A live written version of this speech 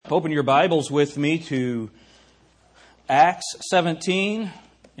Open your Bibles with me to Acts 17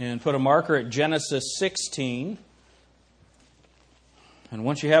 and put a marker at Genesis 16. And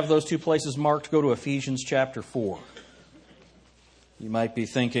once you have those two places marked, go to Ephesians chapter 4. You might be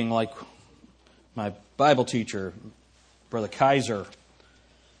thinking like my Bible teacher, Brother Kaiser.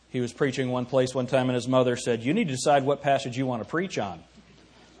 He was preaching one place one time and his mother said, "You need to decide what passage you want to preach on."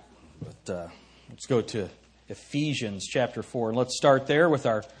 But let's go to Ephesians chapter 4. And let's start there with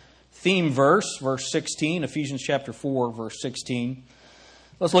our theme verse, verse 16, Ephesians chapter 4, verse 16.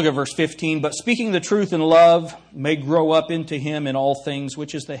 Let's look at verse 15. "But speaking the truth in love may grow up into him in all things,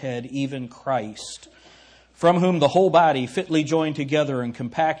 which is the head, even Christ, from whom the whole body fitly joined together and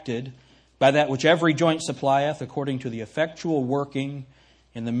compacted by that which every joint supplieth, according to the effectual working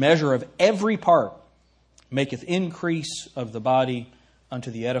in the measure of every part, maketh increase of the body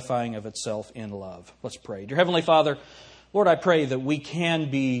unto the edifying of itself in love." Let's pray. Dear Heavenly Father, Lord, I pray that we can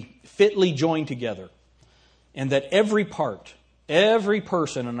be fitly joined together and that every part, every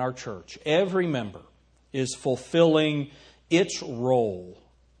person in our church, every member is fulfilling its role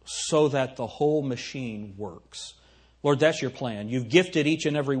so that the whole machine works. Lord, that's your plan. You've gifted each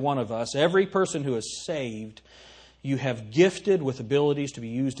and every one of us, every person who is saved, you have gifted with abilities to be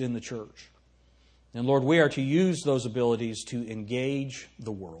used in the church. And Lord, we are to use those abilities to engage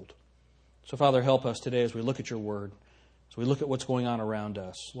the world. So Father, help us today as we look at your word, as we look at what's going on around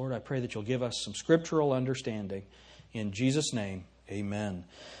us. Lord, I pray that you'll give us some scriptural understanding. In Jesus' name, amen.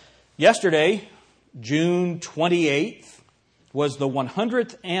 Yesterday, June 28th, was the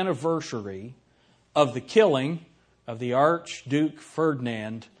 100th anniversary of the killing of the Archduke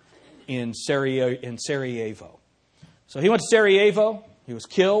Ferdinand in Sarajevo. So he went to Sarajevo, he was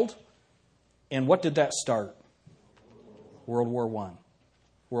killed, and what did that start? World War I.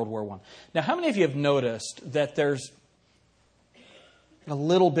 World War I. Now, how many of you have noticed that there's a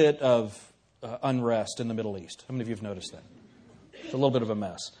little bit of unrest in the Middle East? How many of you have noticed that? It's a little bit of a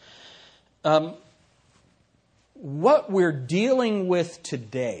mess. What we're dealing with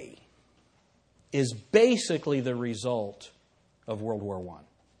today is basically the result of World War I.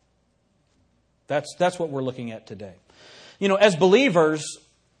 That's what we're looking at today. You know, as believers,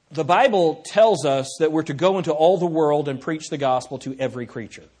 the Bible tells us that we're to go into all the world and preach the gospel to every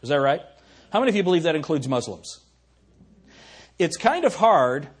creature. Is that right? How many of you believe that includes Muslims? It's kind of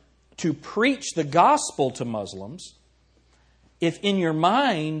hard to preach the gospel to Muslims if in your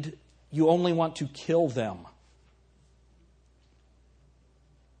mind you only want to kill them.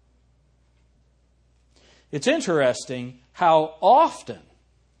 It's interesting how often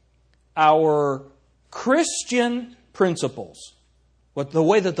our Christian principles, the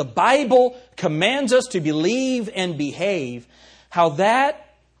way that the Bible commands us to believe and behave, how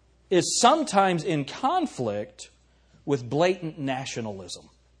that is sometimes in conflict with blatant nationalism.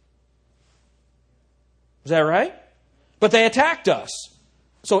 Is that right? But they attacked us.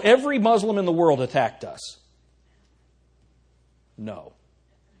 So every Muslim in the world attacked us. No.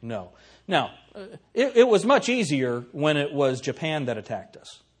 Now, it was much easier when it was Japan that attacked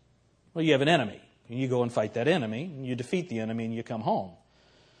us. Well, you have an enemy, and you go and fight that enemy, and you defeat the enemy, and you come home.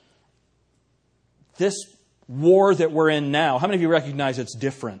 This war that we're in now, how many of you recognize it's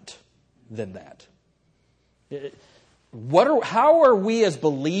different than that? How are we as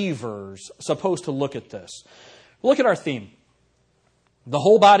believers supposed to look at this? Look at our theme. The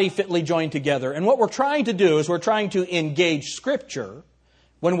whole body fitly joined together. And what we're trying to do is we're trying to engage Scripture.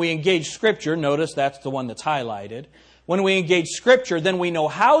 When we engage Scripture, notice that's the one that's highlighted. When we engage Scripture, then we know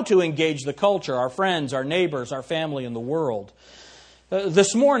how to engage the culture, our friends, our neighbors, our family, and the world.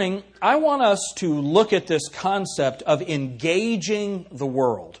 This morning, I want us to look at this concept of engaging the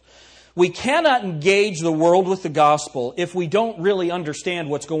world. We cannot engage the world with the gospel if we don't really understand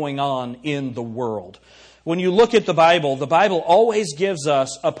what's going on in the world. When you look at the Bible always gives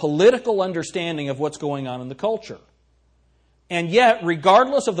us a political understanding of what's going on in the culture. And yet,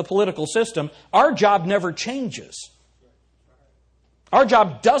 regardless of the political system, our job never changes. Our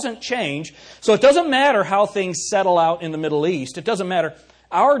job doesn't change. So it doesn't matter how things settle out in the Middle East. It doesn't matter.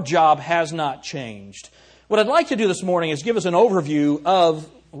 Our job has not changed. What I'd like to do this morning is give us an overview of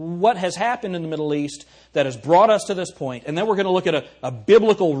what has happened in the Middle East that has brought us to this point. And then we're going to look at a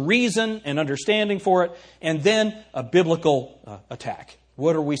biblical reason and understanding for it. And then a biblical attack.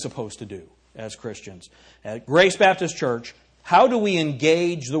 What are we supposed to do as Christians? At Grace Baptist Church, how do we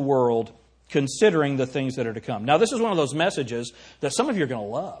engage the world considering the things that are to come? Now, this is one of those messages that some of you are going to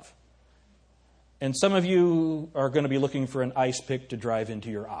love. And some of you are going to be looking for an ice pick to drive into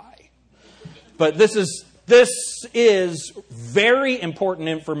your eye. But this is very important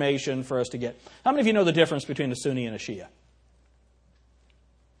information for us to get. How many of you know the difference between a Sunni and a Shia?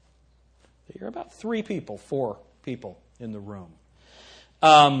 You're about 4 people in the room.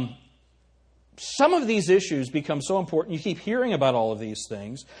 Some of these issues become so important. You keep hearing about all of these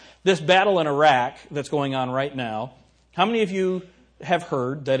things. This battle in Iraq that's going on right now, how many of you have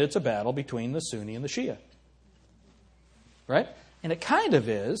heard that it's a battle between the Sunni and the Shia? Right? And it kind of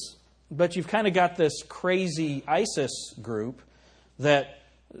is, but you've kind of got this crazy ISIS group that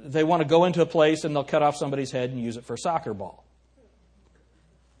they want to go into a place and they'll cut off somebody's head and use it for a soccer ball.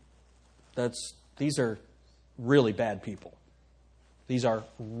 These are really bad people. These are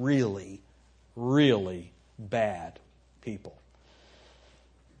really, really bad people.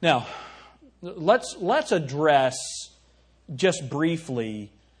 Now, let's address just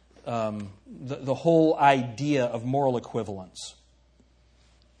briefly the whole idea of moral equivalence.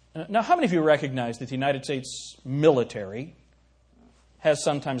 Now, how many of you recognize that the United States military has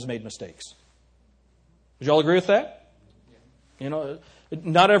sometimes made mistakes? Would you all agree with that? You know,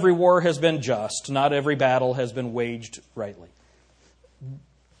 not every war has been just. Not every battle has been waged rightly.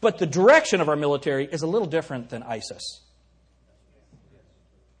 But the direction of our military is a little different than ISIS.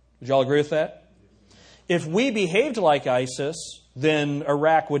 Would you all agree with that? If we behaved like ISIS, then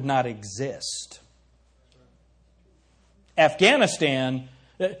Iraq would not exist. Afghanistan,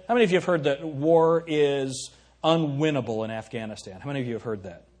 how many of you have heard that war is unwinnable in Afghanistan? How many of you have heard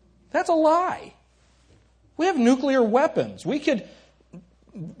that? That's a lie. We have nuclear weapons. Well, you can't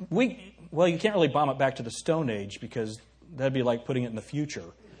really bomb it back to the Stone Age because that'd be like putting it in the future.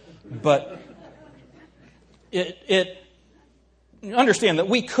 But understand that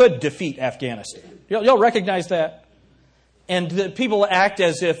we could defeat Afghanistan. Y'all recognize that? And that people act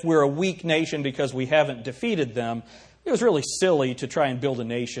as if we're a weak nation because we haven't defeated them. It was really silly to try and build a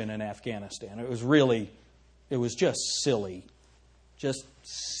nation in Afghanistan. It was just silly. Just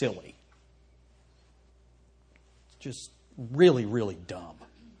silly. Just really, really dumb.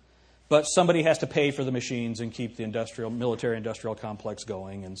 But somebody has to pay for the machines and keep the military-industrial complex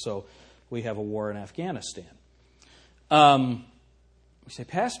going, and so we have a war in Afghanistan. We say,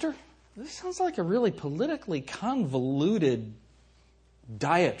 Pastor, this sounds like a really politically convoluted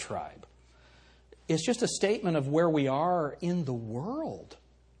diatribe. It's just a statement of where we are in the world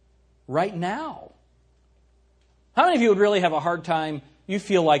right now. How many of you would really have a hard time, you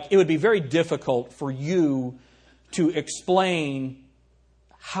feel like it would be very difficult for you to explain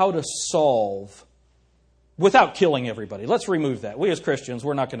how to solve without killing everybody? Let's remove that. We as Christians,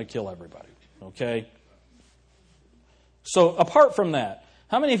 we're not going to kill everybody, okay? So apart from that,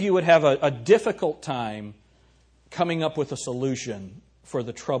 how many of you would have a difficult time coming up with a solution for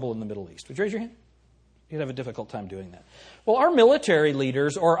the trouble in the Middle East? Would you raise your hand? You'd have a difficult time doing that. Well, our military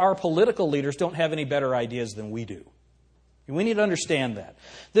leaders or our political leaders don't have any better ideas than we do. We need to understand that.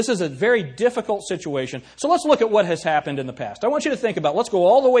 This is a very difficult situation. So let's look at what has happened in the past. I want you to think about, let's go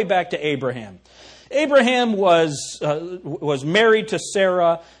all the way back to Abraham. Abraham was married to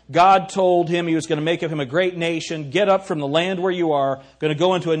Sarah. God told him he was going to make of him a great nation. Get up from the land where you are. Going to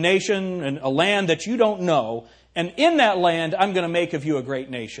go into a nation and a land that you don't know. And in that land, I'm going to make of you a great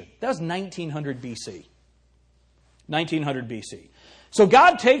nation. That was 1900 BC. 1900 BC. So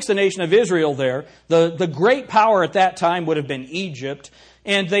God takes the nation of Israel there. The great power at that time would have been Egypt.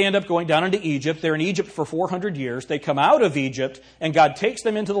 And they end up going down into Egypt. They're in Egypt for 400 years. They come out of Egypt, and God takes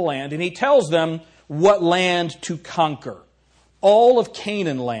them into the land, and He tells them what land to conquer. All of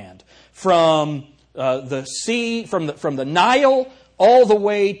Canaan land. From the sea, from the Nile, all the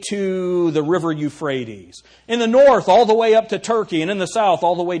way to the river Euphrates. In the north, all the way up to Turkey, and in the south,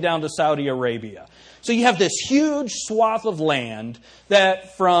 all the way down to Saudi Arabia. So you have this huge swath of land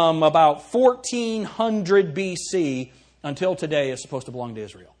that from about 1400 BC until today is supposed to belong to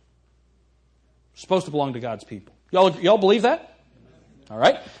Israel. It's supposed to belong to God's people. Y'all believe that? All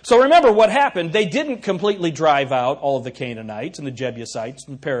right. So remember what happened. They didn't completely drive out all of the Canaanites and the Jebusites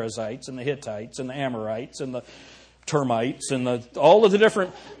and the Perizzites and the Hittites and the Amorites and the termites and all of the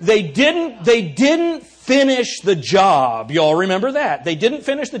different. They didn't finish the job. You all remember that. They didn't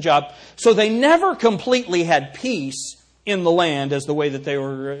finish the job. So they never completely had peace in the land as the way that they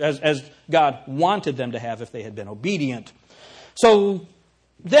were, as God wanted them to have if they had been obedient. So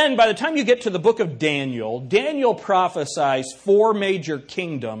then by the time you get to the book of Daniel, Daniel prophesies 4 major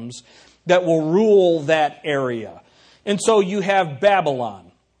kingdoms that will rule that area. And so you have Babylon.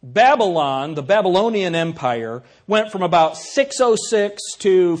 Babylon, the Babylonian Empire, went from about 606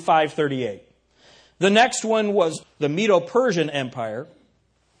 to 538. The next one was the Medo-Persian Empire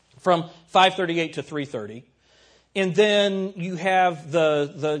from 538 to 330. And then you have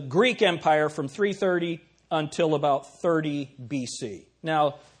the Greek Empire from 330 until about 30 BC.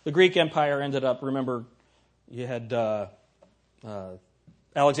 Now, the Greek Empire ended up, remember, you had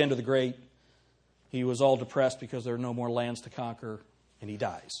Alexander the Great. He was all depressed because there are no more lands to conquer, and he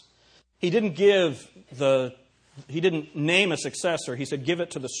dies. He didn't name a successor. He said, give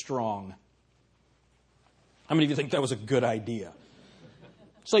it to the strong. How many of you think that was a good idea?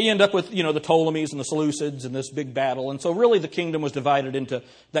 So you end up with, the Ptolemies and the Seleucids and this big battle. And so really the kingdom was divided into,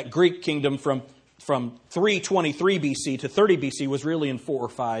 that Greek kingdom from 323 BC to 30 BC was really in 4 or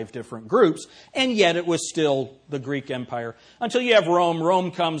 5 different groups. And yet it was still the Greek Empire. Until you have Rome. Rome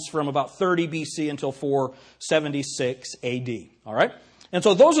comes from about 30 BC until 476 AD. All right? And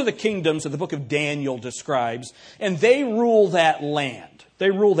so those are the kingdoms that the book of Daniel describes. And they rule that land. They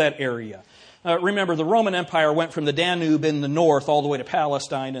rule that area. Remember, the Roman Empire went from the Danube in the north all the way to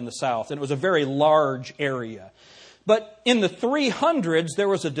Palestine in the south, and it was a very large area. But in the 300s, there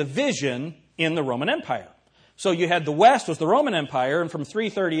was a division in the Roman Empire. So you had the west was the Roman Empire, and from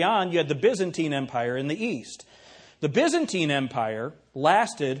 330 on, you had the Byzantine Empire in the east. The Byzantine Empire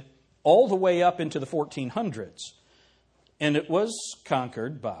lasted all the way up into the 1400s, and it was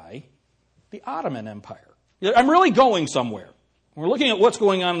conquered by the Ottoman Empire. I'm really going somewhere. We're looking at what's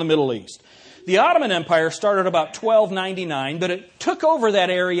going on in the Middle East. The Ottoman Empire started about 1299, but it took over that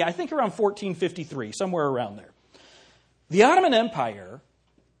area, I think around 1453, somewhere around there. The Ottoman Empire,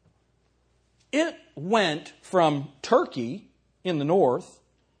 it went from Turkey in the north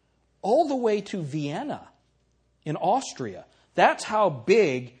all the way to Vienna in Austria. That's how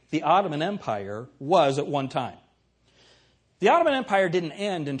big the Ottoman Empire was at one time. The Ottoman Empire didn't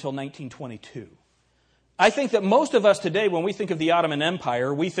end until 1922. I think that most of us today, when we think of the Ottoman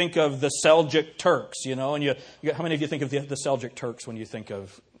Empire, we think of the Seljuk Turks, and how many of you think of the Seljuk Turks when you think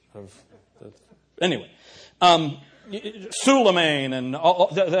of anyway, Suleiman and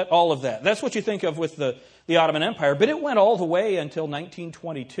all of that. That's what you think of with the Ottoman Empire, but it went all the way until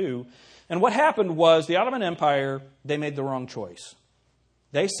 1922. And what happened was the Ottoman Empire, they made the wrong choice.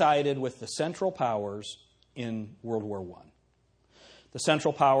 They sided with the Central Powers in World War I. The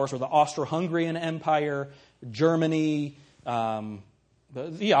Central Powers were the Austro-Hungarian Empire, Germany,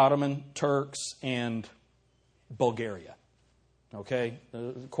 the Ottoman Turks, and Bulgaria. Okay?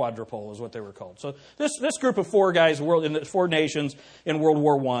 The quadrupole is what they were called. So this group of 4 guys, 4 nations in World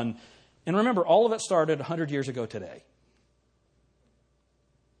War I. And remember, all of it started 100 years ago today.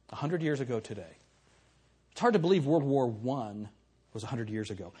 100 years ago today. It's hard to believe World War I was 100 years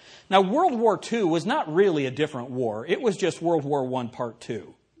ago. Now, World War II was not really a different war. It was just World War I Part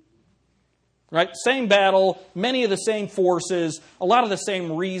 2. Right? Same battle, many of the same forces, a lot of the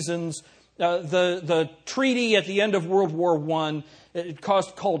same reasons. The treaty at the end of World War I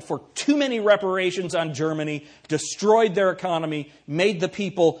called for too many reparations on Germany, destroyed their economy, made the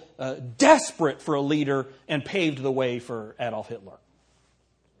people desperate for a leader, and paved the way for Adolf Hitler.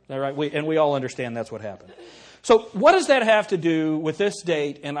 All right? We all understand that's what happened. So what does that have to do with this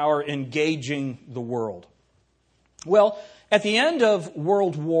date and our engaging the world? Well, at the end of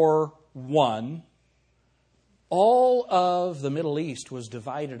World War I, all of the Middle East was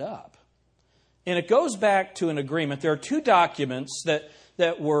divided up. And it goes back to an agreement. There are 2 documents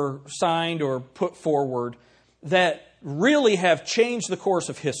that were signed or put forward that really have changed the course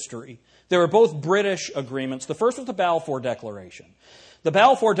of history. They were both British agreements. The first was the Balfour Declaration. The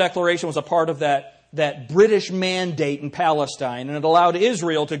Balfour Declaration was a part of that British mandate in Palestine, and it allowed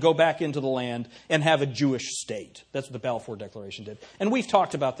Israel to go back into the land and have a Jewish state. That's what the Balfour Declaration did. And we've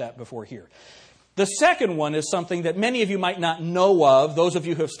talked about that before here. The second one is something that many of you might not know of. Those of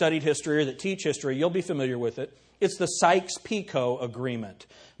you who have studied history or that teach history, you'll be familiar with it. It's the Sykes-Picot Agreement.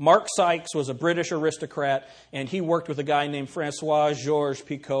 Mark Sykes was a British aristocrat, and he worked with a guy named François-Georges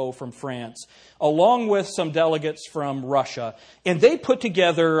Picot from France, along with some delegates from Russia. And they put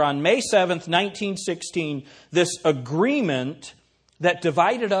together on May 7th, 1916, this agreement that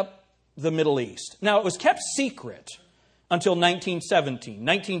divided up the Middle East. Now, it was kept secret until 1917.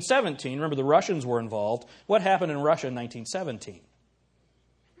 1917, remember the Russians were involved. What happened in Russia in 1917?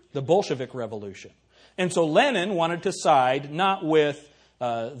 The Bolshevik Revolution. And so Lenin wanted to side not with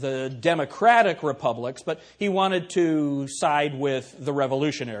the democratic republics, but he wanted to side with the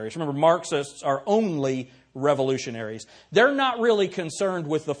revolutionaries. Remember, Marxists are only revolutionaries. They're not really concerned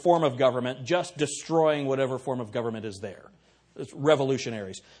with the form of government, just destroying whatever form of government is there. It's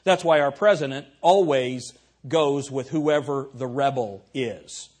revolutionaries. That's why our president always goes with whoever the rebel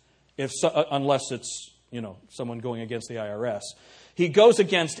is, unless it's someone going against the IRS. He goes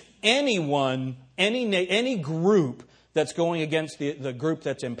against anyone, any group that's going against the group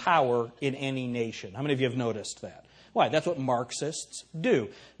that's in power in any nation. How many of you have noticed that? Why? That's what Marxists do.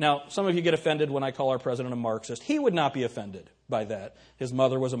 Now, some of you get offended when I call our president a Marxist. He would not be offended by that. His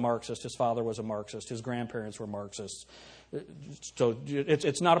mother was a Marxist. His father was a Marxist. His grandparents were Marxists. So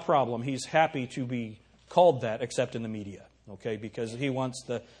it's not a problem. He's happy to be called that, except in the media, okay, because he wants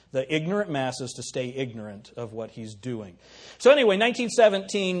the ignorant masses to stay ignorant of what he's doing. So anyway,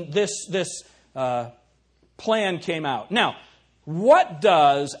 1917, this plan came out. Now, what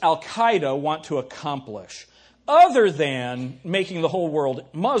does Al-Qaeda want to accomplish? Other than making the whole world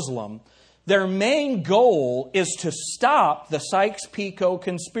Muslim, their main goal is to stop the Sykes-Picot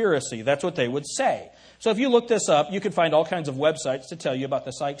conspiracy. That's what they would say. So if you look this up, you can find all kinds of websites to tell you about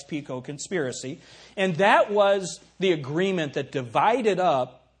the Sykes-Picot conspiracy. And that was the agreement that divided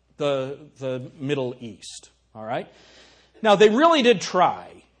up the Middle East. All right? Now, they really did try.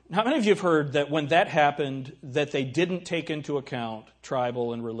 How many of you have heard that when that happened, that they didn't take into account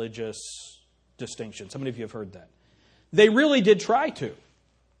tribal and religious distinctions? How many of you have heard that? They really did try to.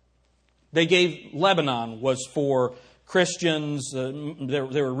 They gave Lebanon was for Christians. They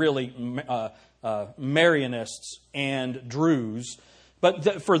were really Marianists and Druze,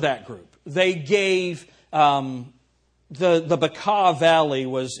 but for that group. They gave the Bekaa Valley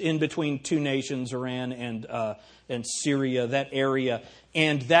was in between two nations, Iran and Syria, that area,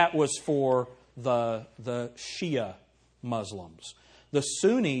 and that was for the Shia Muslims. The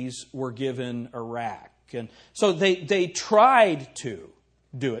Sunnis were given Iraq, and so they tried to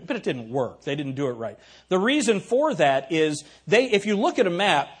do it, but it didn't work. They didn't do it right. The reason for that is if you look at a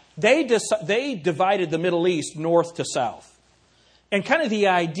map, they divided the Middle East north to south. And kind of the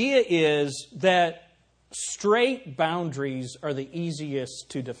idea is that straight boundaries are the easiest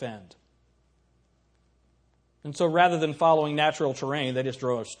to defend. And so rather than following natural terrain, they just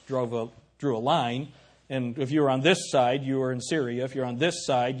drew a line. And if you were on this side, you were in Syria. If you're on this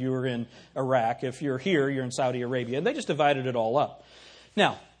side, you were in Iraq. If you're here, you're in Saudi Arabia. And they just divided it all up.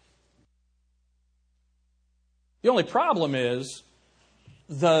 Now, the only problem is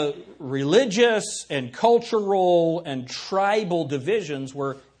the religious and cultural and tribal divisions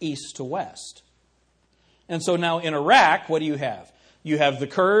were east to west. And so now in Iraq, what do you have? You have the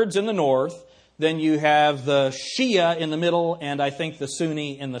Kurds in the north, then you have the Shia in the middle, and I think the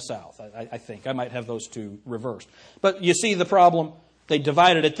Sunni in the south. I think. I might have those two reversed. But you see the problem? They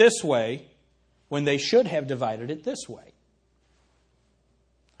divided it this way when they should have divided it this way.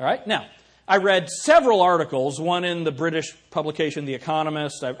 All right? Now, I read several articles, one in the British publication The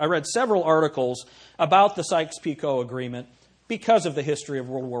Economist. I read several articles about the Sykes-Picot Agreement because of the history of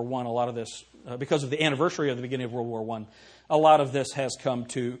World War I. A lot of this, because of the anniversary of the beginning of World War I, a lot of this has come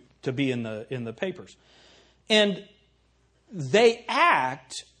to be in the papers. And they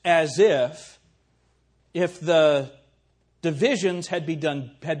act as if the divisions had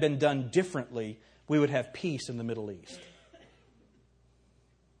been done differently, we would have peace in the Middle East.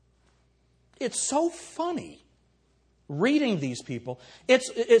 It's so funny reading these people.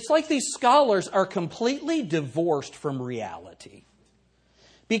 It's like these scholars are completely divorced from reality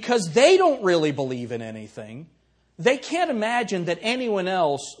because they don't really believe in anything. They can't imagine that anyone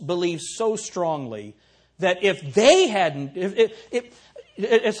else believes so strongly that if they hadn't...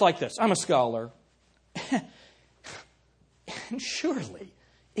 It's like this. I'm a scholar. And surely,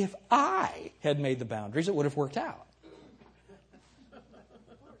 if I had made the boundaries, it would have worked out.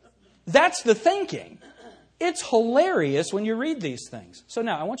 That's the thinking. It's hilarious when you read these things. So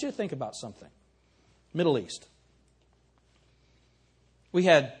now, I want you to think about something. Middle East. We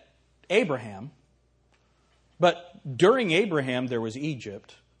had Abraham, but during Abraham there was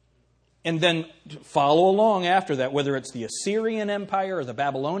Egypt. And then follow along after that, whether it's the Assyrian Empire or the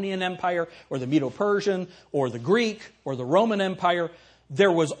Babylonian Empire or the Medo-Persian or the Greek or the Roman Empire,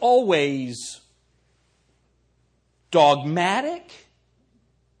 there was always dogmatic,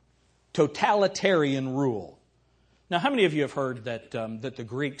 totalitarian rule. Now, how many of you have heard that the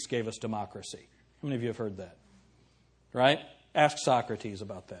Greeks gave us democracy? How many of you have heard that? Right? Ask Socrates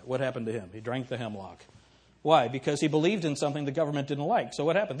about that. What happened to him? He drank the hemlock. Why? Because he believed in something the government didn't like. So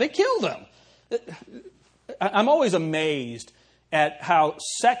what happened? They killed him. I'm always amazed at how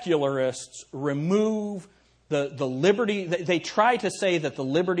secularists remove the liberty. They try to say that the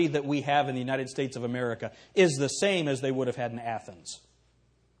liberty that we have in the United States of America is the same as they would have had in Athens.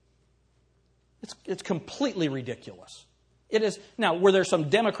 It's completely ridiculous. It is. Now, were there some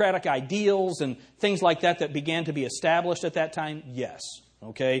democratic ideals and things like that began to be established at that time? Yes.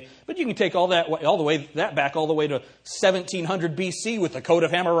 Okay, but you can take that back all the way to 1700 BC with the Code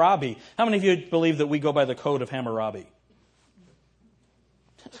of Hammurabi. How many of you believe that we go by the Code of Hammurabi?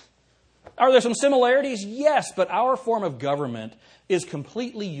 Are there some similarities? Yes, but our form of government is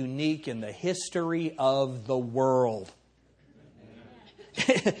completely unique in the history of the world.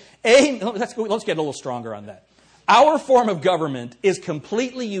 Let's get a little stronger on that. Our form of government is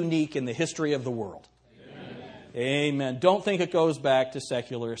completely unique in the history of the world. Amen. Don't think it goes back to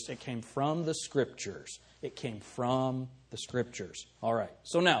secularists. It came from the Scriptures. It came from the Scriptures. All right.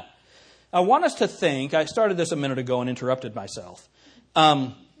 So now, I want us to think, I started this a minute ago and interrupted myself.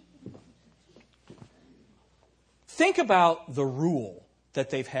 Think about the rule that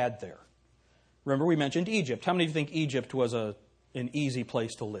they've had there. Remember, we mentioned Egypt. How many of you think Egypt was an easy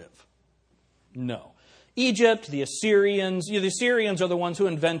place to live? No. Egypt, the Assyrians, the Assyrians are the ones who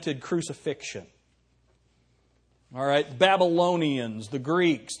invented crucifixion. All right, the Babylonians, the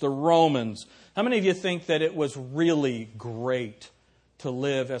Greeks, the Romans. How many of you think that it was really great to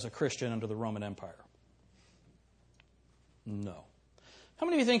live as a Christian under the Roman Empire? No. How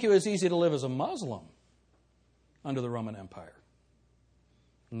many of you think it was easy to live as a Muslim under the Roman Empire?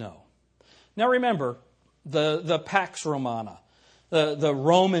 No. Now remember, the Pax Romana, the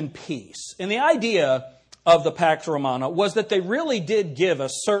Roman peace. And the idea of the Pax Romana was that they really did give a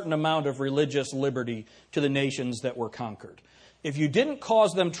certain amount of religious liberty to the nations that were conquered. If you didn't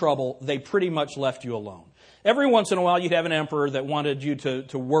cause them trouble, they pretty much left you alone. Every once in a while, you'd have an emperor that wanted you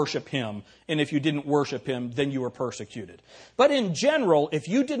to worship him, and if you didn't worship him, then you were persecuted. But in general, if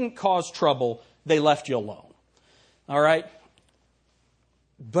you didn't cause trouble, they left you alone. All right?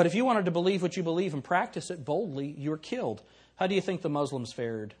 But if you wanted to believe what you believe and practice it boldly, you were killed. How do you think the Muslims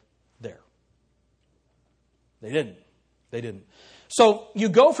fared there? They didn't. So you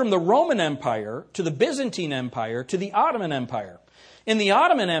go from the Roman Empire to the Byzantine Empire to the Ottoman Empire. In the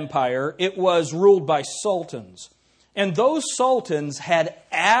Ottoman Empire, it was ruled by sultans. And those sultans had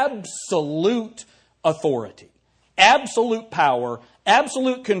absolute authority, absolute power,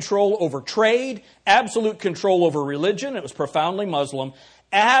 absolute control over trade, absolute control over religion. It was profoundly Muslim.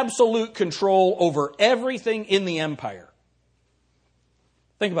 Absolute control over everything in the empire.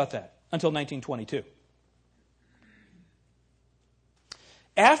 Think about that. Until 1922.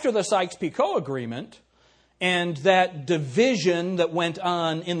 After the Sykes-Picot Agreement and that division that went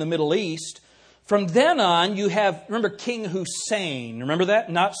on in the Middle East, from then on you have, remember King Hussein. Remember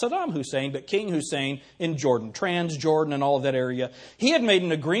that? Not Saddam Hussein, but King Hussein in Jordan, Transjordan and all of that area. He had made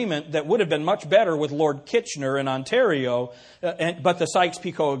an agreement that would have been much better with Lord Kitchener in Ontario, but the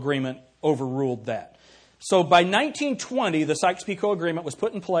Sykes-Picot Agreement overruled that. So by 1920, the Sykes-Picot Agreement was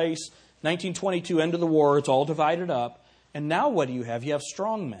put in place. 1922, end of the war, it's all divided up. And now what do you have? You have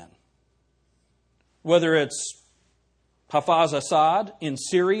strong men. Whether it's Hafez Assad in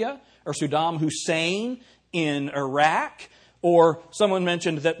Syria, or Saddam Hussein in Iraq, or someone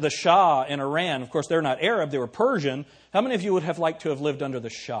mentioned that the Shah in Iran. Of course, they're not Arab, they were Persian. How many of you would have liked to have lived under the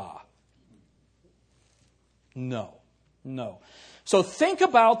Shah? No. So think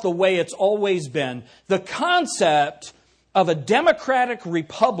about the way it's always been. The concept of a democratic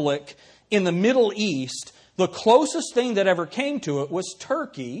republic in the Middle East, the closest thing that ever came to it was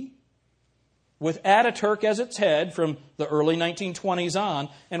Turkey, with Ataturk as its head from the early 1920s on.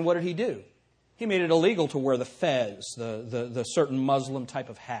 And what did he do? He made it illegal to wear the fez, the certain Muslim type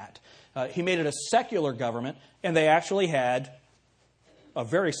of hat. He made it a secular government, and they actually had a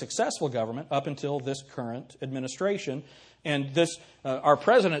very successful government up until this current administration. And this, our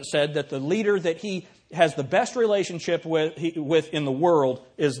president said that the leader that he has the best relationship with in the world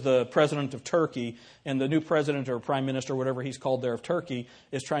is the president of Turkey, and the new president or prime minister, whatever he's called there of Turkey,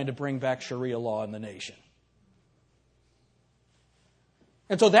 is trying to bring back Sharia law in the nation.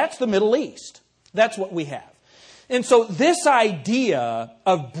 And so that's the Middle East. That's what we have. And so this idea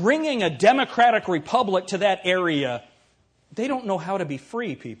of bringing a democratic republic to that area, they don't know how to be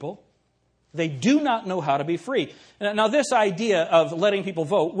free, people. They do not know how to be free. Now, this idea of letting people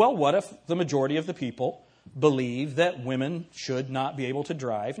vote, well, what if the majority of the people believe that women should not be able to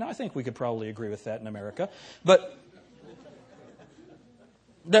drive? Now, I think we could probably agree with that in America. But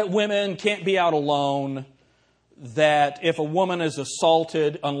that women can't be out alone, that if a woman is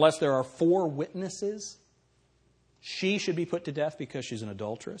assaulted, unless there are 4 witnesses, she should be put to death because she's an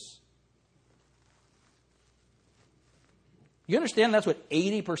adulteress. You understand that's what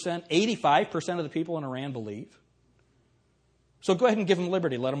 80%, 85% of the people in Iran believe? So go ahead and give them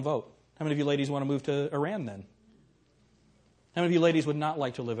liberty. Let them vote. How many of you ladies want to move to Iran then? How many of you ladies would not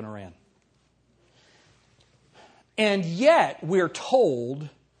like to live in Iran? And yet we're told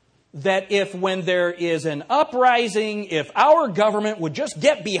that when there is an uprising, if our government would just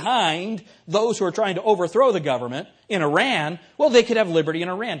get behind those who are trying to overthrow the government in Iran, well, they could have liberty in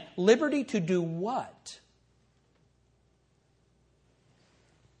Iran. Liberty to do what?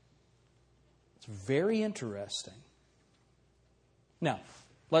 It's very interesting. Now,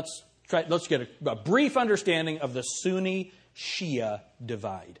 let's get a brief understanding of the Sunni-Shia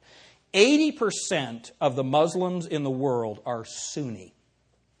divide. 80% of the Muslims in the world are Sunni.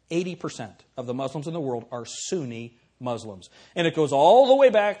 80% of the Muslims in the world are Sunni Muslims. And it goes all the way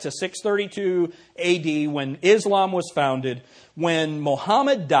back to 632 AD when Islam was founded. When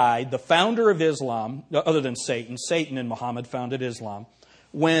Muhammad died, the founder of Islam, other than Satan, Satan and Muhammad founded Islam.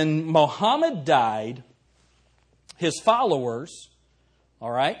 When Muhammad died, his followers,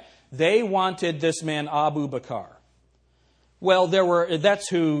 all right, they wanted this man Abu Bakr. Well, that's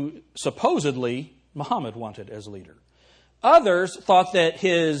who supposedly Muhammad wanted as leader. Others thought that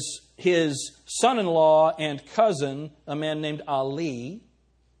his son-in-law and cousin, a man named Ali,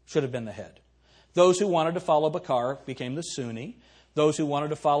 should have been the head. Those who wanted to follow Bakr became the Sunni. Those who wanted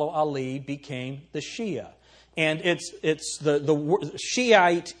to follow Ali became the Shia. And it's the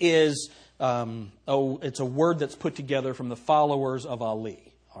Shiite is it's a word that's put together from the followers of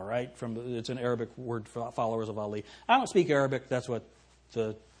Ali. All right, it's an Arabic word for followers of Ali. I don't speak Arabic. That's what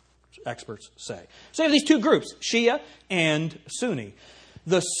the experts say. So you have these two groups, Shia and Sunni.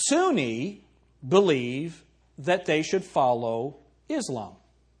 The Sunni believe that they should follow Islam.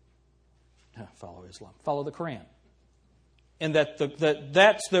 Follow the Quran. And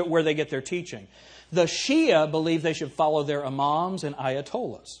that's where they get their teaching. The Shia believe they should follow their imams and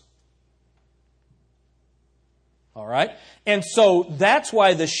ayatollahs. All right? And so that's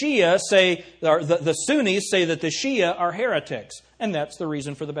why the Shia say, or the Sunnis say that the Shia are heretics. And that's the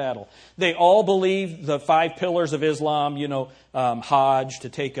reason for the battle. They all believe the 5 pillars of Islam, Hajj, to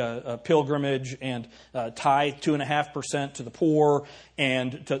take a pilgrimage, and tithe 2.5% to the poor,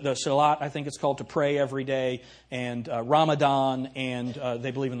 and to the Salat, I think it's called, to pray every day, and Ramadan, and they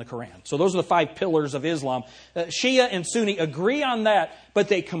believe in the Quran. So those are the 5 pillars of Islam. Shia and Sunni agree on that, but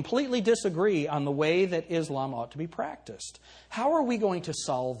they completely disagree on the way that Islam ought to be practiced. How are we going to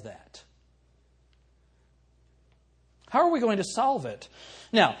solve that? How are we going to solve it?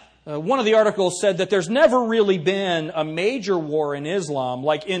 Now, one of the articles said that there's never really been a major war in Islam,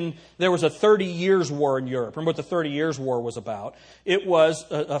 there was a 30 Years' War in Europe. Remember what the 30 Years' War was about? It was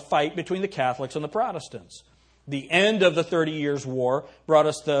a fight between the Catholics and the Protestants. The end of the 30 Years' War brought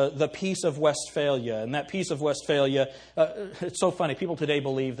us the Peace of Westphalia. And that Peace of Westphalia, it's so funny, people today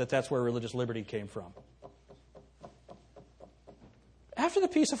believe that that's where religious liberty came from. After the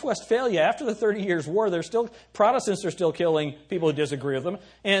Peace of Westphalia, after the 30 Years' War, Protestants are still killing people who disagree with them,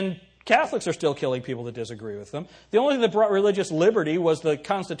 and Catholics are still killing people that disagree with them. The only thing that brought religious liberty was the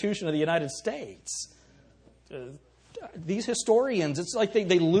Constitution of the United States. These historians, it's like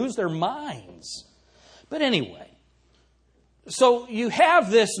they lose their minds. But anyway, so you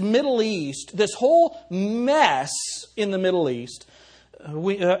have this Middle East, this whole mess in the Middle East.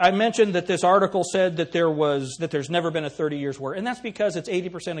 I mentioned that this article said that there's never been a 30 Years' War, and that's because it's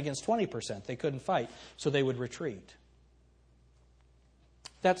 80% against 20%. They couldn't fight, so they would retreat.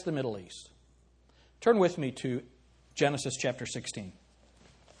 That's the Middle East. Turn with me to Genesis chapter 16.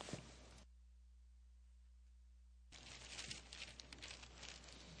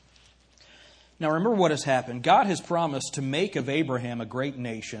 Now remember what has happened. God has promised to make of Abraham a great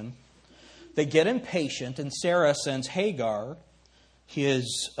nation. They get impatient, and Sarah sends Hagar,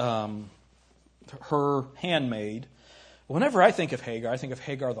 her handmaid. Whenever I think of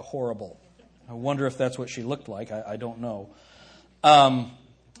Hagar the horrible. I wonder if that's what she looked like. I don't know.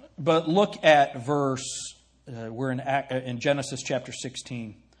 But look at we're in Genesis chapter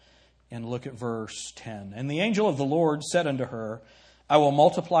 16, and look at verse 10. And the angel of the Lord said unto her, I will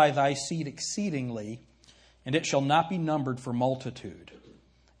multiply thy seed exceedingly, and it shall not be numbered for multitude.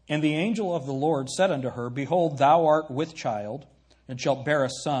 And the angel of the Lord said unto her, Behold, thou art with child, and shalt bear a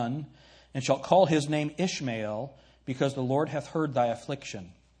son, and shalt call his name Ishmael, because the Lord hath heard thy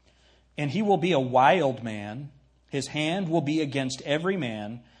affliction. And he will be a wild man, his hand will be against every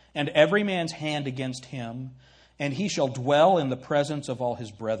man, and every man's hand against him, and he shall dwell in the presence of all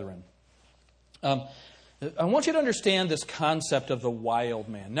his brethren. I want you to understand this concept of the wild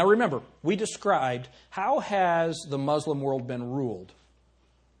man. Now remember, we described how has the Muslim world been ruled.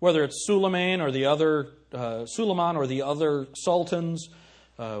 Whether it's Suleiman or the other sultans,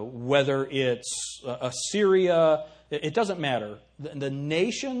 whether it's Assyria, it doesn't matter. The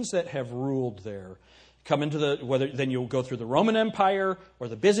nations that have ruled there come into then you'll go through the Roman Empire or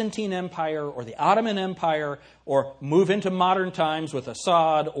the Byzantine Empire or the Ottoman Empire, or move into modern times with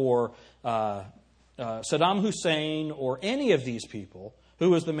Assad or Saddam Hussein or any of these people.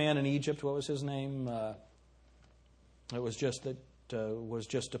 Who was the man in Egypt? What was his name? It was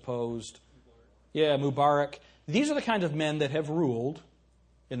just deposed. Yeah, Mubarak. These are the kind of men that have ruled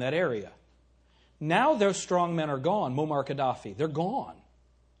in that area. Now those strong men are gone. Muammar Gaddafi, they're gone.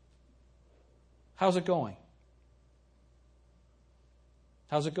 How's it going?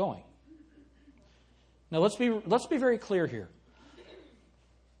 How's it going? Now let's be very clear here.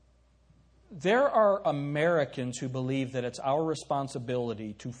 There are Americans who believe that it's our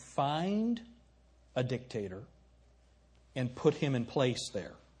responsibility to find a dictator and put him in place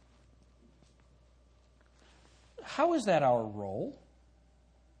there. How is that our role?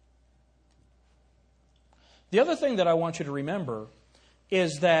 The other thing that I want you to remember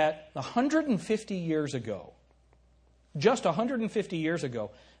is that 150 years ago, just 150 years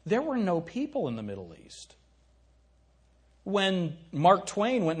ago, there were no people in the Middle East. When Mark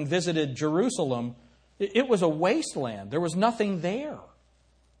Twain went and visited Jerusalem, it was a wasteland. There was nothing there.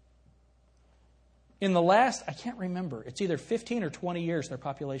 In the last, I can't remember, it's either 15 or 20 years, their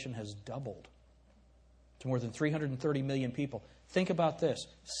population has doubled to more than 330 million people. Think about this,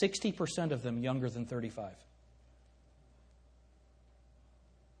 60% of them younger than 35.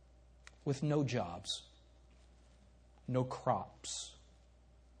 With no jobs, no crops.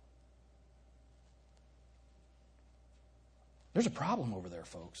 There's a problem over there,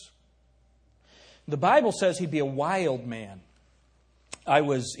 folks. The Bible says he'd be a wild man. I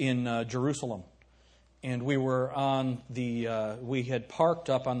was in Jerusalem, and we had parked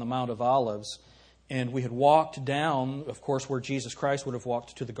up on the Mount of Olives, and we had walked down, of course, where Jesus Christ would have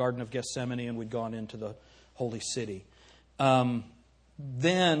walked to the Garden of Gethsemane, and we'd gone into the holy city.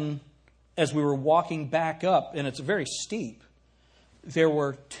 Then, as we were walking back up, and it's very steep, there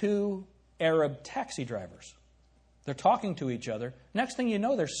were two Arab taxi drivers. They're talking to each other. Next thing you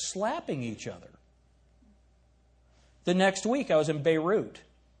know, they're slapping each other. The next week, I was in Beirut.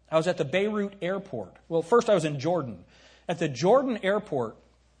 I was at the Beirut airport. Well, first I was in Jordan. At the Jordan airport,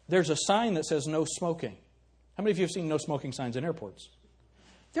 there's a sign that says no smoking. How many of you have seen no smoking signs in airports?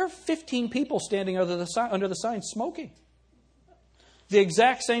 There are 15 people standing under the sign smoking. The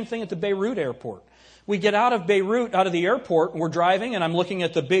exact same thing at the Beirut airport. We get out of Beirut, out of the airport, and we're driving, and I'm looking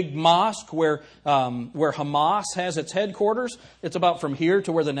at the big mosque where Hamas has its headquarters. It's about from here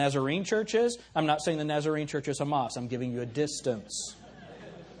to where the Nazarene Church is. I'm not saying the Nazarene Church is Hamas. I'm giving you a distance.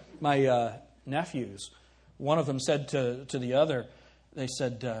 My nephews, one of them said to the other, they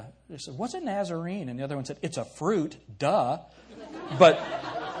said, what's a Nazarene? And the other one said, it's a fruit, duh. But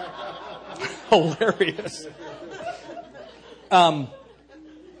hilarious.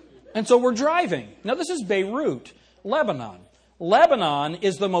 And so we're driving. Now this is Beirut, Lebanon. Lebanon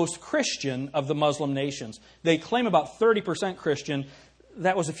is the most Christian of the Muslim nations. They claim about 30% Christian.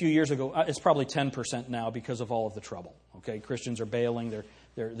 That was a few years ago. It's probably 10% now because of all of the trouble. Okay, Christians are bailing.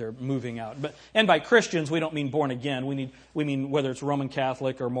 They're moving out. And by Christians, we don't mean born again. We mean whether it's Roman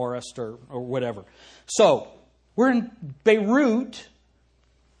Catholic or Morist or whatever. So we're in Beirut,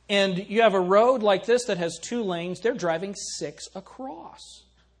 and you have a road like this that has 2 lanes. They're driving 6 across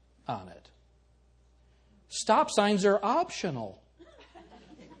on it. Stop signs are optional.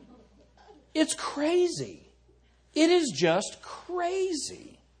 It's crazy. It is just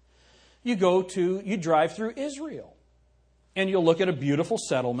crazy. You drive through Israel, and you'll look at a beautiful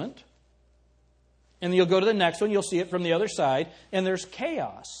settlement, and you'll go to the next one, you'll see it from the other side, and there's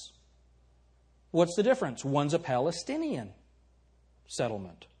chaos. What's the difference? One's a Palestinian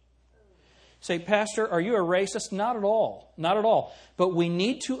settlement. Say, Pastor, are you a racist? Not at all. Not at all. But we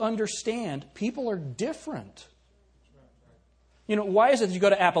need to understand people are different. You know, why is it that you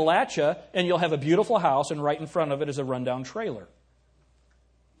go to Appalachia and you'll have a beautiful house and right in front of it is a rundown trailer?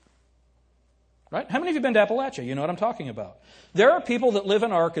 Right? How many of you have been to Appalachia? You know what I'm talking about. There are people that live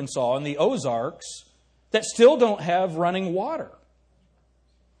in Arkansas and the Ozarks that still don't have running water.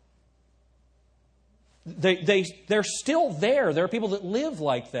 They're still there. There are people that live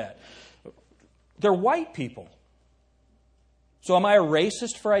like that. They're white people. So am I a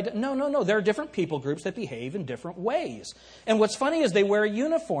racist for... No. There are different people groups that behave in different ways. And what's funny is they wear a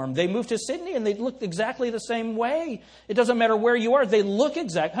uniform. They move to Sydney and they look exactly the same way. It doesn't matter where you are. They look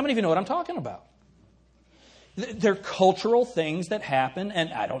exact. How many of you know what I'm talking about? They're cultural things that happen,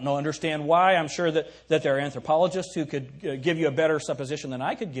 and I don't understand why. I'm sure that there are anthropologists who could give you a better supposition than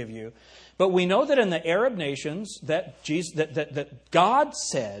I could give you. But we know that in the Arab nations that God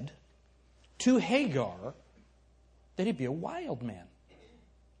said to Hagar that he'd be a wild man.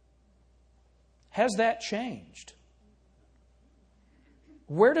 Has that changed?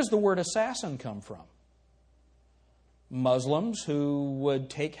 Where does the word assassin come from? Muslims who would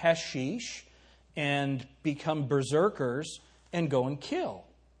take hashish and become berserkers and go and kill.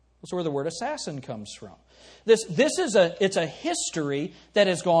 That's where the word assassin comes from. It's a history that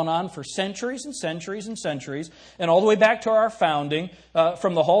has gone on for centuries and centuries and centuries, and all the way back to our founding,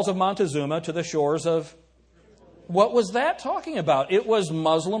 from the halls of Montezuma to the shores of... What was that talking about? It was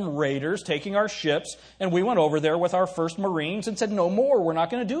Muslim raiders taking our ships, and we went over there with our first Marines and said, no more, we're not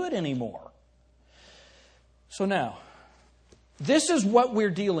going to do it anymore. So now, this is what we're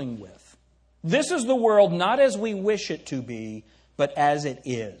dealing with. This is the world not as we wish it to be, but as it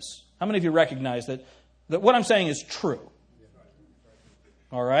is. How many of you recognize that what I'm saying is true?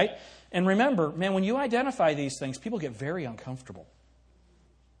 All right? And remember, man, when you identify these things, people get very uncomfortable.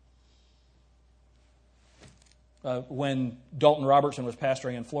 When Dalton Robertson was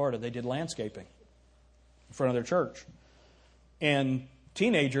pastoring in Florida, they did landscaping in front of their church. And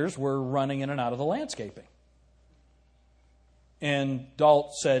teenagers were running in and out of the landscaping. And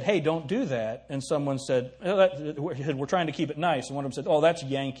Dalt said, hey, don't do that. And someone said, we're trying to keep it nice. And one of them said, oh, that's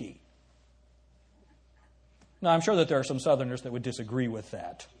Yankee. Now, I'm sure that there are some Southerners that would disagree with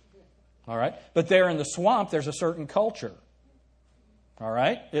that. All right? But there in the swamp, there's a certain culture. All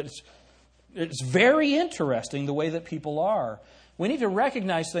right? It's very interesting the way that people are. We need to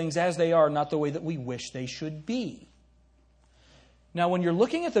recognize things as they are, not the way that we wish they should be. Now, when you're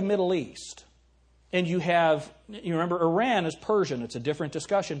looking at the Middle East, and you remember Iran is Persian. It's a different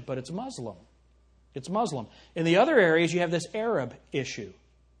discussion, but it's Muslim. It's Muslim. In the other areas, you have this Arab issue.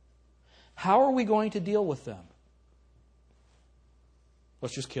 How are we going to deal with them?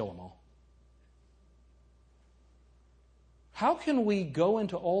 Let's just kill them all. How can we go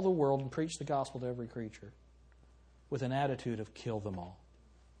into all the world and preach the gospel to every creature with an attitude of kill them all?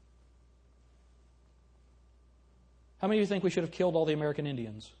 How many of you think we should have killed all the American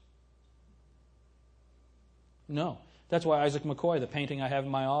Indians? No. That's why Isaac McCoy, the painting I have in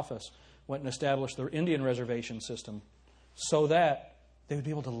my office, went and established the Indian reservation system so that they would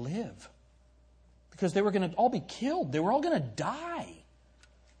be able to live. Because they were going to all be killed. They were all going to die.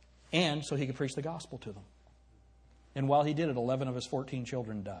 And so he could preach the gospel to them. And while he did it, 11 of his 14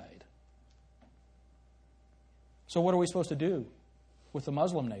 children died. So what are we supposed to do with the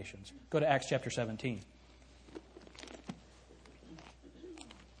Muslim nations? Go to Acts chapter 17.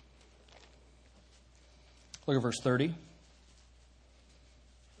 Look at verse 30.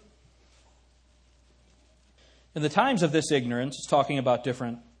 In the times of this ignorance, it's talking about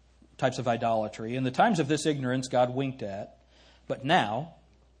different types of idolatry. In the times of this ignorance, God winked at, but now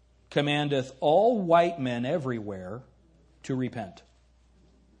commandeth all white men everywhere to repent.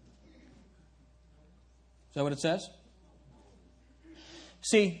 Is that what it says?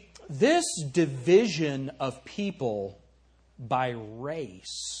 See, this division of people by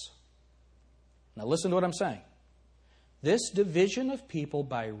race. Now listen to what I'm saying. This division of people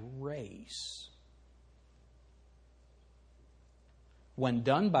by race, when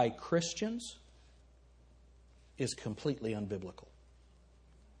done by Christians, is completely unbiblical.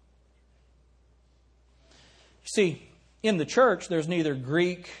 See, in the church, there's neither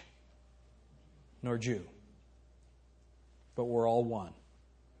Greek nor Jew, but we're all one.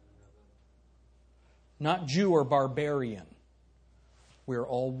 Not Jew or barbarian. We're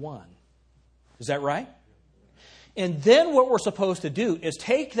all one. Is that right? And then what we're supposed to do is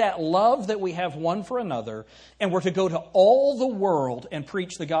take that love that we have one for another, and we're to go to all the world and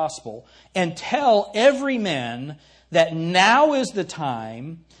preach the gospel and tell every man that now is the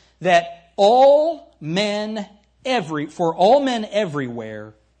time that all men everywhere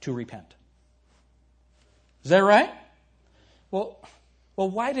to repent. Is that right? Well,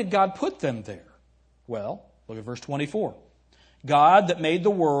 why did God put them there? Well, look at verse 24. God that made the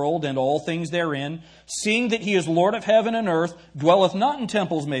world and all things therein, seeing that He is Lord of heaven and earth, dwelleth not in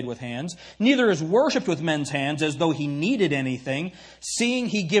temples made with hands, neither is worshipped with men's hands as though He needed anything, seeing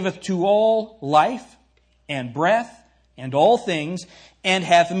He giveth to all life and breath and all things, and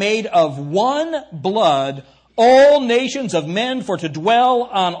hath made of one blood all nations of men for to dwell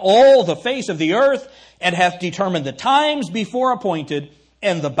on all the face of the earth, and hath determined the times before appointed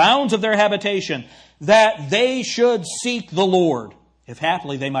and the bounds of their habitation, that they should seek the Lord, if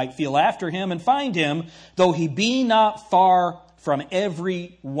haply they might feel after Him and find Him, though He be not far from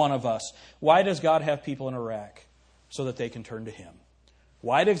every one of us. Why does God have people in Iraq? So that they can turn to Him.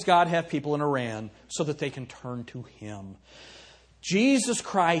 Why does God have people in Iran? So that they can turn to Him. Jesus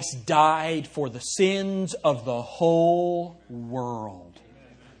Christ died for the sins of the whole world.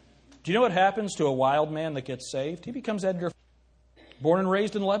 Do you know what happens to a wild man that gets saved? He becomes Edgar, born and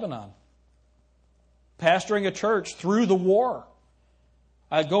raised in Lebanon, pastoring a church through the war.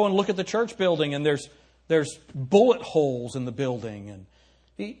 I go and look at the church building, and there's bullet holes in the building,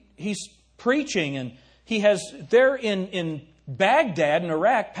 and he's preaching, and he has there in Baghdad in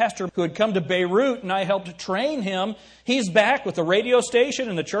Iraq, pastor who had come to Beirut, and I helped train him. He's back with the radio station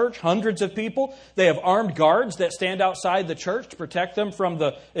in the church, hundreds of people. They have armed guards that stand outside the church to protect them from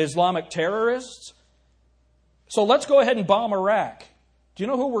the Islamic terrorists. So let's go ahead and bomb Iraq. Do you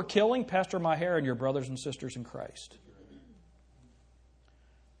know who we're killing? Pastor Maher and your brothers and sisters in Christ.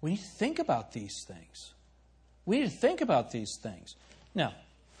 We need to think about these things. We need to think about these things. Now,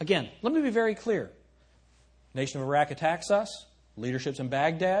 again, let me be very clear. Nation of Iraq attacks us. Leadership's in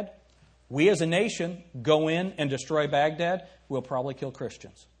Baghdad. We as a nation go in and destroy Baghdad. We'll probably kill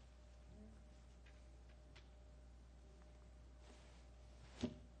Christians.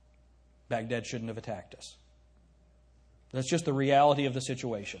 Baghdad shouldn't have attacked us. That's just the reality of the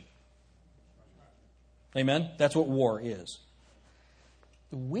situation. Amen? That's what war is.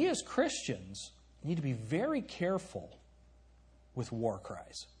 We as Christians need to be very careful with war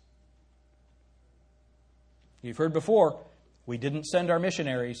cries. You've heard before, we didn't send our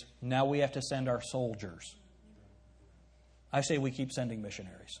missionaries, now we have to send our soldiers. I say we keep sending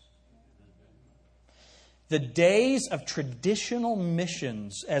missionaries. The days of traditional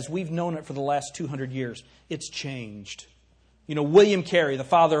missions, as we've known it for the last 200 years, it's changed. You know, William Carey, the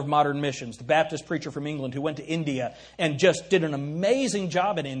father of modern missions, the Baptist preacher from England who went to India and just did an amazing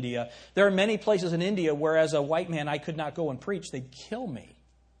job in India. There are many places in India where as a white man I could not go and preach. They'd kill me.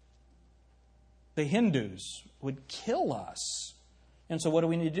 The Hindus would kill us. And so what do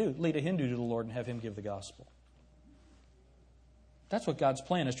we need to do? Lead a Hindu to the Lord and have him give the gospel. That's what God's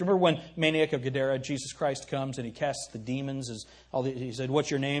plan is. Do you remember when Maniac of Gadara, Jesus Christ comes and he casts the demons? He said,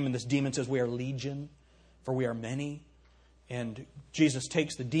 "What's your name?" And this demon says, "We are legion, for we are many." And Jesus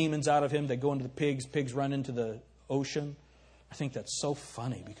takes the demons out of him. They go into the pigs. Pigs run into the ocean. I think that's so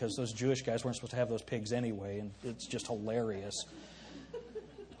funny because those Jewish guys weren't supposed to have those pigs anyway, and it's just hilarious.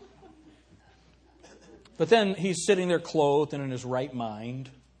 But then he's sitting there clothed and in his right mind,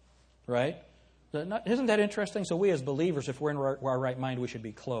 right? Isn't that interesting? So we as believers, if we're in our right mind, we should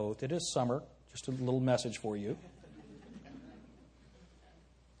be clothed. It is summer. Just a little message for you.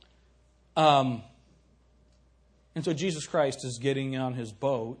 And so Jesus Christ is getting in his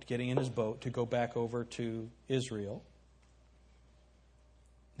boat to go back over to Israel.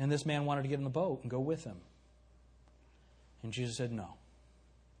 And this man wanted to get in the boat and go with him. And Jesus said, "No.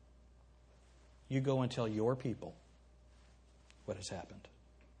 You go and tell your people what has happened.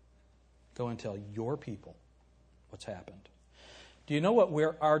 Go and tell your people what's happened." Do you know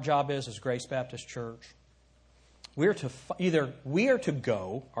what our job is as Grace Baptist Church? Either we are to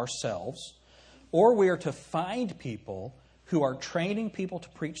go ourselves, or we are to find people who are training people to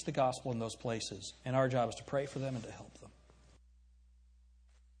preach the gospel in those places. And our job is to pray for them and to help them.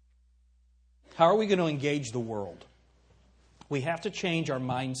 How are we going to engage the world? We have to change our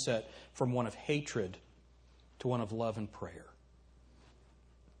mindset from one of hatred to one of love and prayer.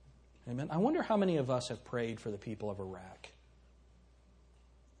 Amen. I wonder how many of us have prayed for the people of Iraq.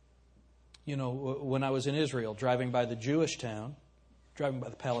 You know, when I was in Israel, driving by the Jewish town, driving by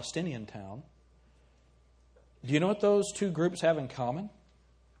the Palestinian town, do you know what those two groups have in common?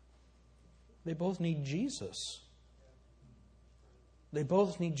 They both need Jesus. They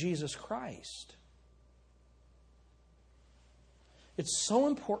both need Jesus Christ. It's so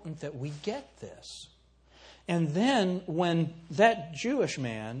important that we get this. And then when that Jewish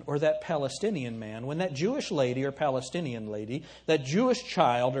man or that Palestinian man, when that Jewish lady or Palestinian lady, that Jewish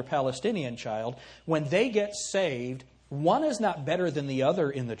child or Palestinian child, when they get saved, one is not better than the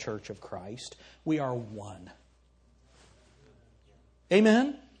other in the church of Christ. We are one.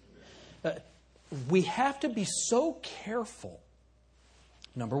 Amen? We have to be so careful,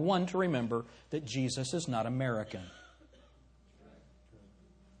 number one, to remember that Jesus is not American.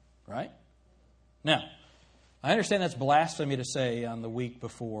 Right? Now, I understand that's blasphemy to say on the week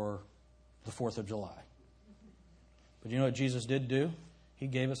before the 4th of July. But you know what Jesus did do? He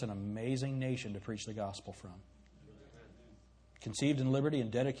gave us an amazing nation to preach the gospel from. Conceived in liberty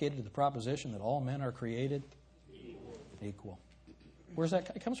and dedicated to the proposition that all men are created equal. Where's that?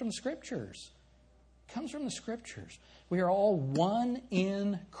 It comes from the Scriptures. It comes from the Scriptures. We are all one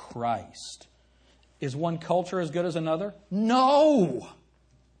in Christ. Is one culture as good as another? No!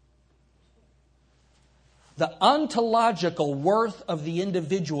 The ontological worth of the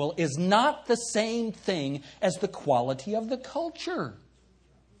individual is not the same thing as the quality of the culture.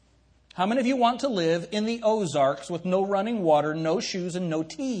 How many of you want to live in the Ozarks with no running water, no shoes, and no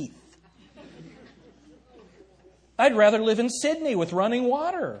teeth? I'd rather live in Sydney with running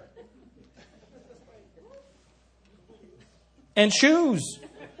water. And shoes.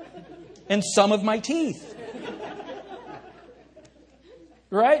 And some of my teeth.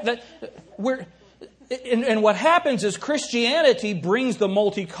 Right? And what happens is Christianity brings the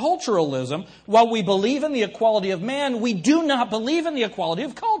multiculturalism. While we believe in the equality of man, we do not believe in the equality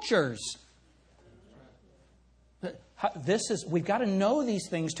of cultures. We've got to know these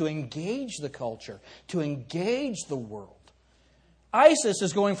things to engage the culture, to engage the world. ISIS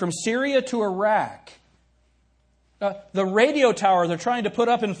is going from Syria to Iraq. The radio tower they're trying to put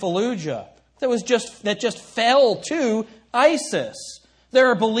up in Fallujah, that just fell to ISIS. There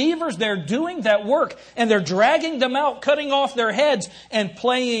are believers, they're doing that work, and they're dragging them out, cutting off their heads, and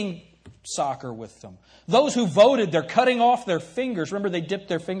playing soccer with them. Those who voted, they're cutting off their fingers. Remember, they dipped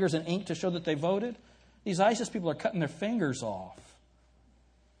their fingers in ink to show that they voted? These ISIS people are cutting their fingers off.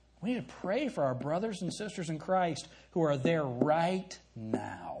 We need to pray for our brothers and sisters in Christ who are there right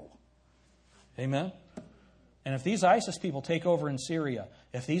now. Amen? And if these ISIS people take over in Syria,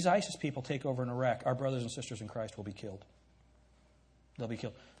 if these ISIS people take over in Iraq, our brothers and sisters in Christ will be killed. They'll be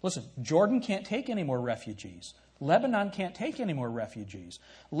killed. Listen, Jordan can't take any more refugees. Lebanon can't take any more refugees.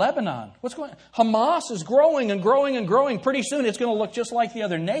 Lebanon, what's going on? Hamas is growing and growing and growing. Pretty soon it's going to look just like the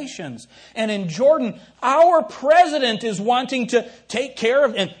other nations. And in Jordan, our president is wanting to take care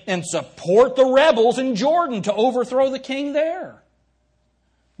of and support the rebels in Jordan to overthrow the king there.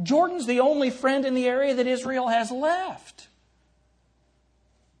 Jordan's the only friend in the area that Israel has left.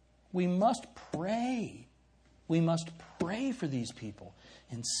 We must pray. We must pray for these people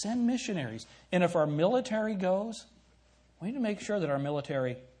and send missionaries. And if our military goes, we need to make sure that our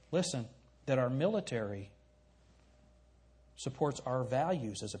military, that our military supports our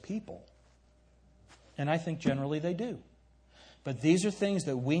values as a people. And I think generally they do. But these are things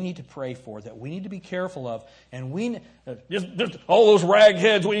that we need to pray for, that we need to be careful of. And we just all those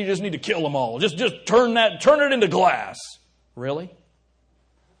ragheads, we just need to kill them all. Just turn it into glass. Really?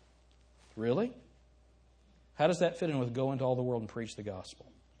 Really? How does that fit in with go into all the world and preach the gospel?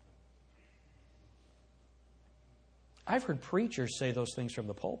 I've heard preachers say those things from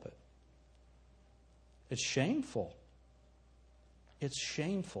the pulpit. It's shameful. It's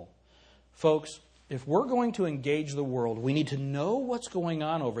shameful. Folks, if we're going to engage the world, we need to know what's going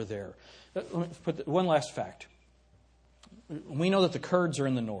on over there. Let me put one last fact. We know that the Kurds are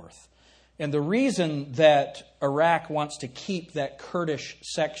in the north. And the reason that Iraq wants to keep that Kurdish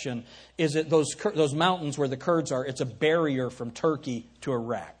section is that those mountains where the Kurds are, it's a barrier from Turkey to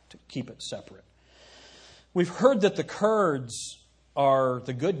Iraq to keep it separate. We've heard that the Kurds are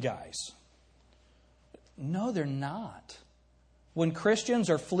the good guys. No, they're not. When Christians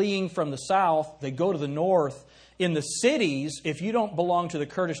are fleeing from the south, they go to the north. In the cities, if you don't belong to the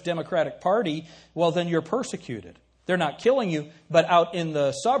Kurdish Democratic Party, well, then you're persecuted. They're not killing you, but out in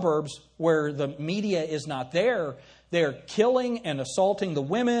the suburbs where the media is not there, they're killing and assaulting the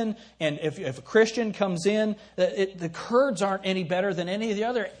women. And if a Christian comes in, the Kurds aren't any better than any of the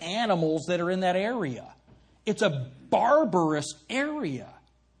other animals that are in that area. It's a barbarous area.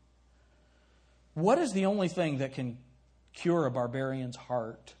 What is the only thing that can cure a barbarian's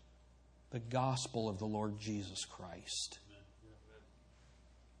heart? The gospel of the Lord Jesus Christ.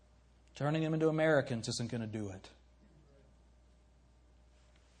 Turning them into Americans isn't going to do it.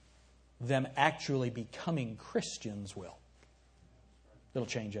 Them actually becoming Christians will. It'll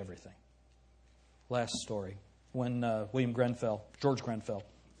change everything. Last story. When George Grenfell,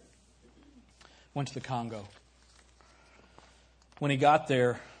 went to the Congo. When he got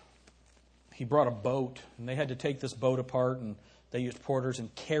there, he brought a boat, and they had to take this boat apart, and they used porters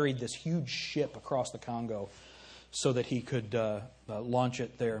and carried this huge ship across the Congo so that he could launch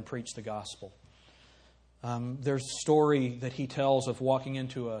it there and preach the gospel. There's a story that he tells of walking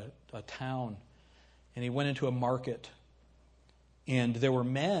into a town, and he went into a market, and there were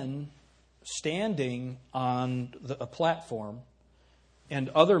men standing on a platform and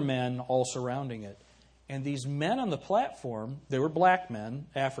other men all surrounding it. And these men on the platform, they were black men,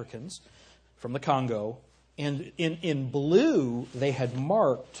 Africans, from the Congo, and in blue they had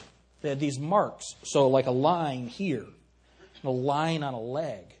these marks, so like a line here, and a line on a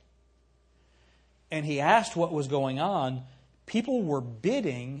leg. And he asked what was going on. People were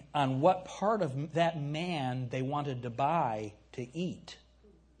bidding on what part of that man they wanted to buy to eat.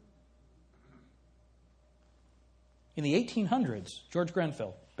 In the 1800s, George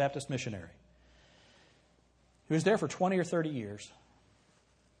Grenfell, Baptist missionary, he was there for 20 or 30 years.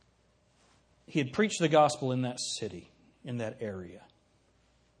 He had preached the gospel in that city, in that area.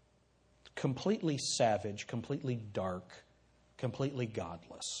 Completely savage, completely dark, completely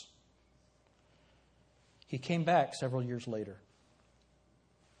godless. He came back several years later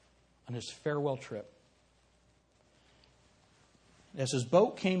on his farewell trip. As his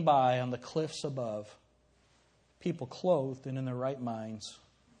boat came by on the cliffs above, people clothed and in their right minds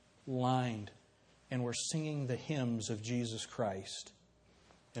lined and were singing the hymns of Jesus Christ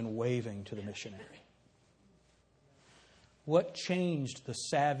and waving to the missionary. What changed the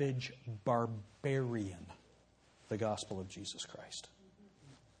savage barbarian? The gospel of Jesus Christ.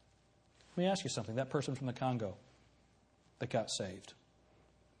 Let me ask you something. That person from the Congo that got saved,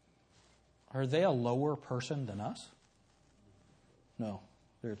 are they a lower person than us? No.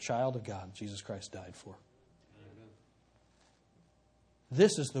 They're a child of God Jesus Christ died for.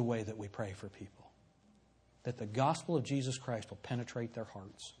 This is the way that we pray for people. That the gospel of Jesus Christ will penetrate their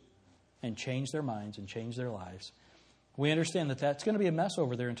hearts and change their minds and change their lives. We understand that that's going to be a mess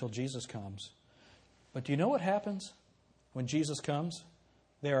over there until Jesus comes. But do you know what happens when Jesus comes?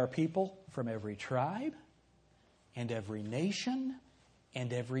 There are people from every tribe and every nation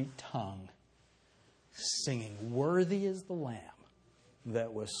and every tongue singing, "Worthy is the Lamb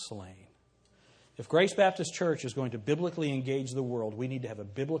that was slain." If Grace Baptist Church is going to biblically engage the world, we need to have a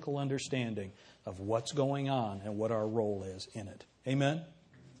biblical understanding of what's going on and what our role is in it. Amen?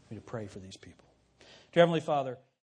 We need to pray for these people. Dear Heavenly Father,